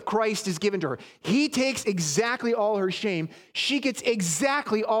glory of Christ is given to her. He takes exactly all her shame. She gets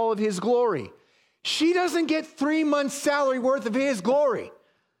exactly all of his glory. She doesn't get 3 months' salary worth of his glory.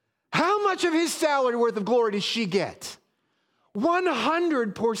 How much of his salary worth of glory does she get?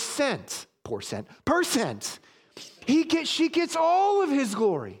 100%. She gets all of his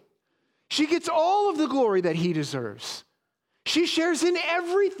glory. She gets all of the glory that he deserves. She shares in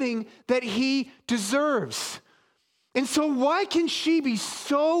everything that he deserves. And so why can she be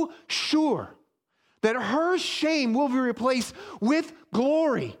so sure that her shame will be replaced with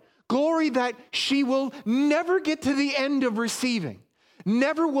glory? Glory that she will never get to the end of receiving.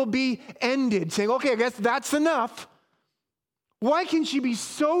 Never will be ended, saying, okay, I guess that's enough. Why can she be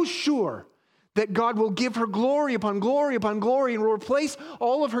so sure that God will give her glory upon glory upon glory and will replace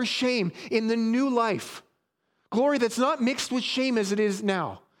all of her shame in the new life? Glory that's not mixed with shame as it is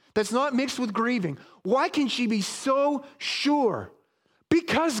now, that's not mixed with grieving. Why can she be so sure?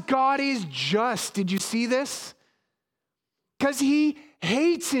 Because God is just. Did you see this? Because he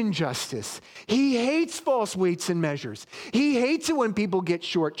hates injustice. He hates false weights and measures. He hates it when people get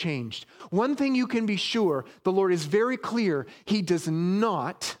shortchanged. One thing you can be sure, the Lord is very clear. He does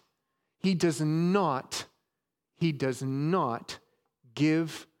not repay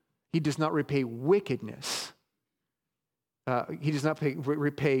wickedness. He does not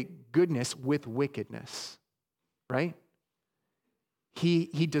repay goodness with wickedness, right?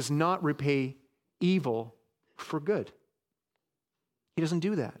 He does not repay evil for good. He doesn't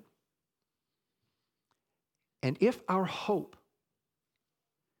do that. And if our hope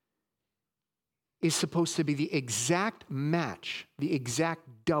is supposed to be the exact match, the exact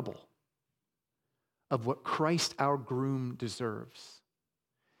double of what Christ our groom deserves,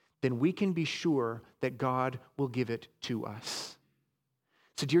 then we can be sure that God will give it to us.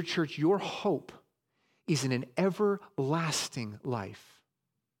 So, dear church, your hope is in an everlasting life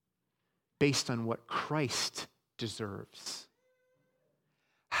based on what Christ deserves.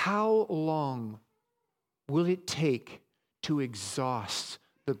 How long will it take to exhaust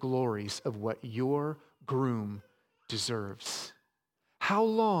the glories of what your groom deserves? How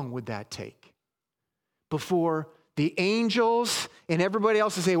long would that take before the angels and everybody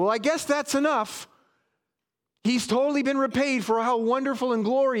else will say, well, I guess that's enough. He's totally been repaid for how wonderful and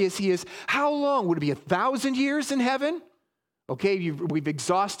glorious he is. How long? Would it be 1,000 years in heaven? Okay, we've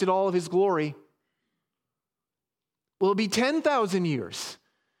exhausted all of his glory. Will it be 10,000 years?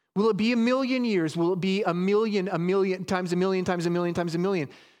 Will it be 1,000,000 years? Will it be a million times a million times a million times a million?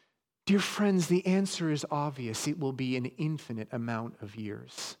 Dear friends, the answer is obvious. It will be an infinite amount of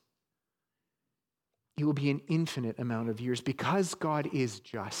years. It will be an infinite amount of years because God is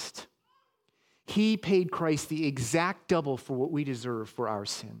just. He paid Christ the exact double for what we deserve for our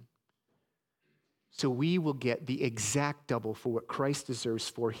sin. So we will get the exact double for what Christ deserves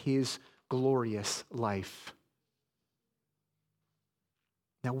for his glorious life.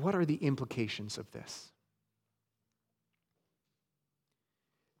 Now, what are the implications of this?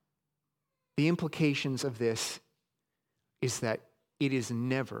 The implications of this is that it is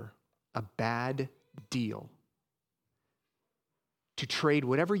never a bad deal to trade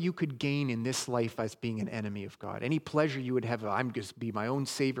whatever you could gain in this life as being an enemy of God. Any pleasure you would have, I'm just be my own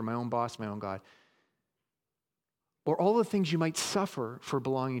savior, my own boss, my own God. Or all the things you might suffer for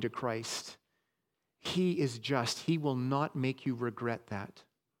belonging to Christ. He is just. He will not make you regret that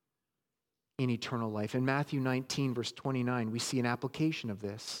in eternal life. In Matthew 19, verse 29, we see an application of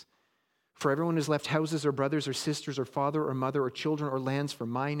this. For everyone who has left houses or brothers or sisters or father or mother or children or lands for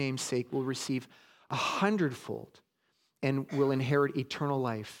my name's sake will receive 100-fold and will inherit eternal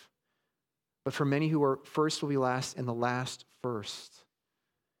life. But for many who are first will be last, and the last first.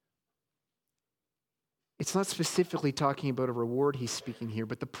 It's not specifically talking about a reward he's speaking here,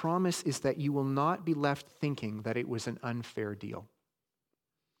 but the promise is that you will not be left thinking that it was an unfair deal,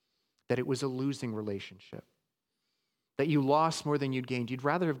 that it was a losing relationship, that you lost more than you'd gained. You'd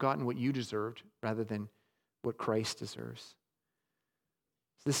rather have gotten what you deserved rather than what Christ deserves.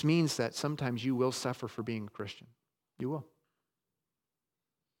 This means that sometimes you will suffer for being a Christian. You will.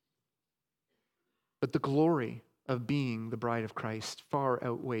 But the glory of being the bride of Christ far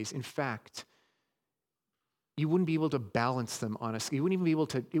outweighs. In fact, you wouldn't be able to balance them honestly. You wouldn't even be able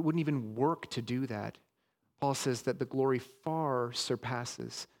to, it wouldn't even work to do that. Paul says that the glory far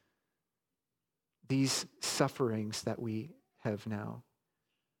surpasses these sufferings that we have now.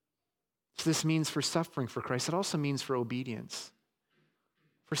 So this means for suffering for Christ. It also means for obedience.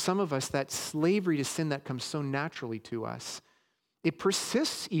 For some of us, that slavery to sin that comes so naturally to us, it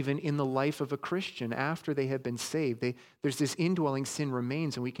persists even in the life of a Christian after they have been saved. There's this indwelling sin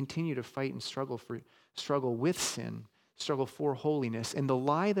remains, and we continue to fight and struggle with sin, struggle for holiness. And the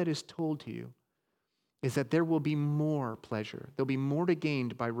lie that is told to you is that there will be more pleasure, there'll be more to gain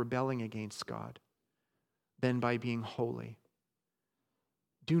by rebelling against God than by being holy.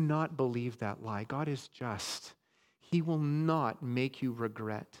 Do not believe that lie. God is just. He will not make you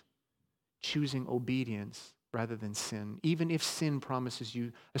regret choosing obedience rather than sin, even if sin promises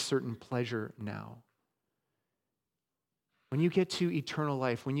you a certain pleasure now. When you get to eternal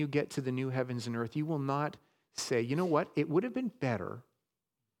life, when you get to the new heavens and earth, you will not say, you know what, it would have been better.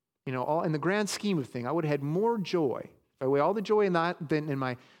 All in the grand scheme of things, I would have had more joy. If I weigh all the joy in that than in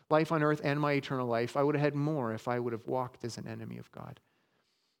my life on earth and my eternal life, I would have had more if I would have walked as an enemy of God.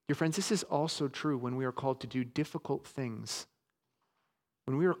 Dear friends, this is also true when we are called to do difficult things.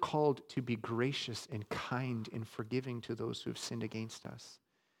 When we are called to be gracious and kind and forgiving to those who have sinned against us.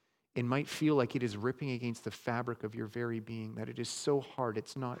 It might feel like it is ripping against the fabric of your very being, that it is so hard,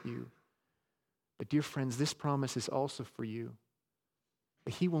 it's not you. But dear friends, this promise is also for you.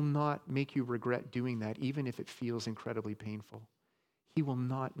 He will not make you regret doing that, even if it feels incredibly painful. He will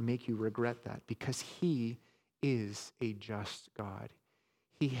not make you regret that because he is a just God.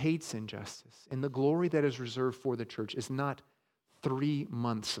 He hates injustice. And the glory that is reserved for the church is not 3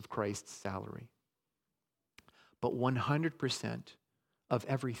 months of Christ's salary, but 100% of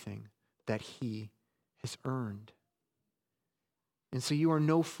everything that he has earned. And so you are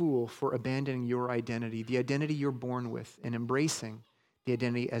no fool for abandoning your identity, the identity you're born with, and embracing the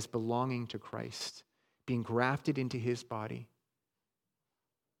identity as belonging to Christ, being grafted into his body.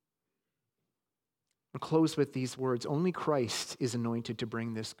 I'll close with these words. Only Christ is anointed to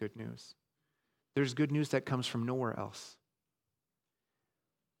bring this good news. There's good news that comes from nowhere else.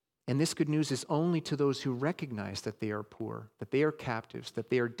 And this good news is only to those who recognize that they are poor, that they are captives,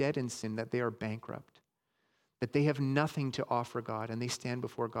 that they are dead in sin, that they are bankrupt, that they have nothing to offer God, and they stand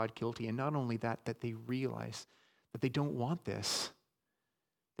before God guilty. And not only that, that they realize that they don't want this.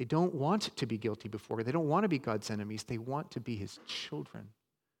 They don't want to be guilty before God. They don't want to be God's enemies. They want to be his children.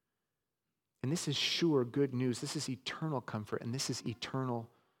 And this is sure good news. This is eternal comfort, and this is eternal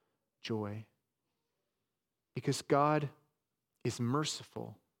joy. Because God is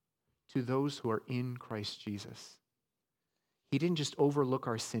merciful to those who are in Christ Jesus. He didn't just overlook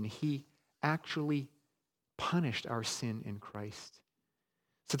our sin. He actually punished our sin in Christ.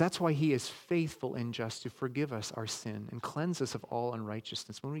 So that's why he is faithful and just to forgive us our sin and cleanse us of all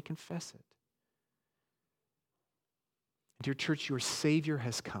unrighteousness when we confess it. Dear church, your Savior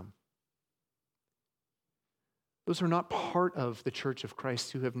has come. Those who are not part of the church of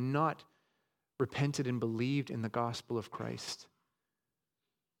Christ, who have not repented and believed in the gospel of Christ,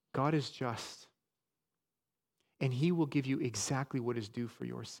 God is just, and he will give you exactly what is due for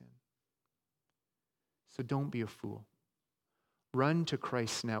your sin. So don't be a fool. Run to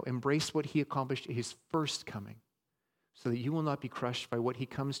Christ now. Embrace what he accomplished at his first coming, so that you will not be crushed by what he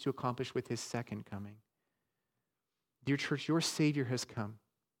comes to accomplish with his second coming. Dear church, your Savior has come.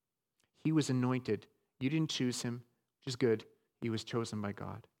 He was anointed. You didn't choose him, which is good. He was chosen by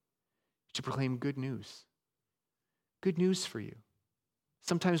God to proclaim good news. Good news for you.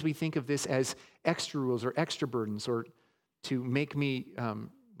 Sometimes we think of this as extra rules or extra burdens or to make me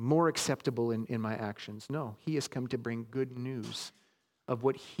more acceptable in my actions. No, he has come to bring good news of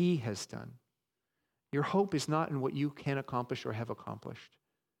what he has done. Your hope is not in what you can accomplish or have accomplished,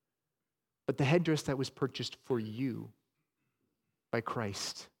 but the headdress that was purchased for you by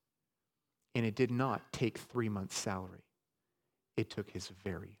Christ. And it did not take 3 months' salary. It took his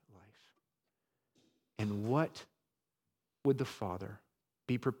very life. And what would the Father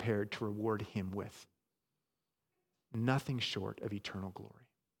be prepared to reward him with? Nothing short of eternal glory.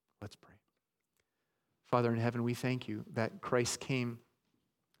 Let's pray. Father in heaven, we thank you that Christ came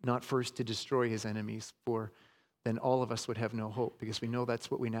not first to destroy his enemies, for then all of us would have no hope, because we know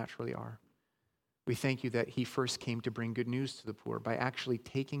that's what we naturally are. We thank you that he first came to bring good news to the poor by actually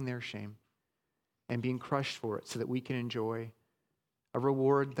taking their shame and being crushed for it so that we can enjoy a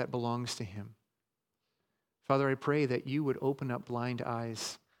reward that belongs to him. Father, I pray that you would open up blind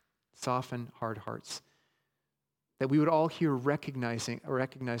eyes, soften hard hearts, that we would all here recognize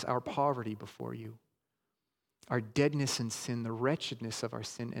our poverty before you, our deadness in sin, the wretchedness of our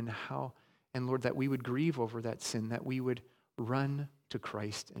sin, and Lord, that we would grieve over that sin, that we would run to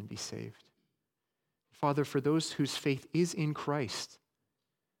Christ and be saved. Father, for those whose faith is in Christ,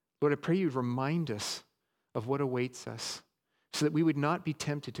 Lord, I pray you'd remind us of what awaits us, so that we would not be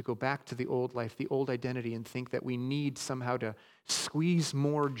tempted to go back to the old life, the old identity, and think that we need somehow to squeeze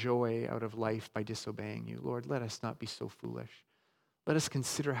more joy out of life by disobeying you. Lord, let us not be so foolish. Let us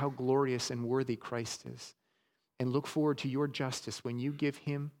consider how glorious and worthy Christ is, and look forward to your justice when you give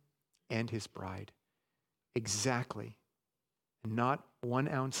him and his bride exactly, and not 1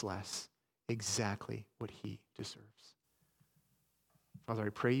 ounce less, exactly what he deserves. Father, I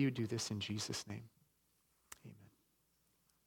pray you do this in Jesus' name.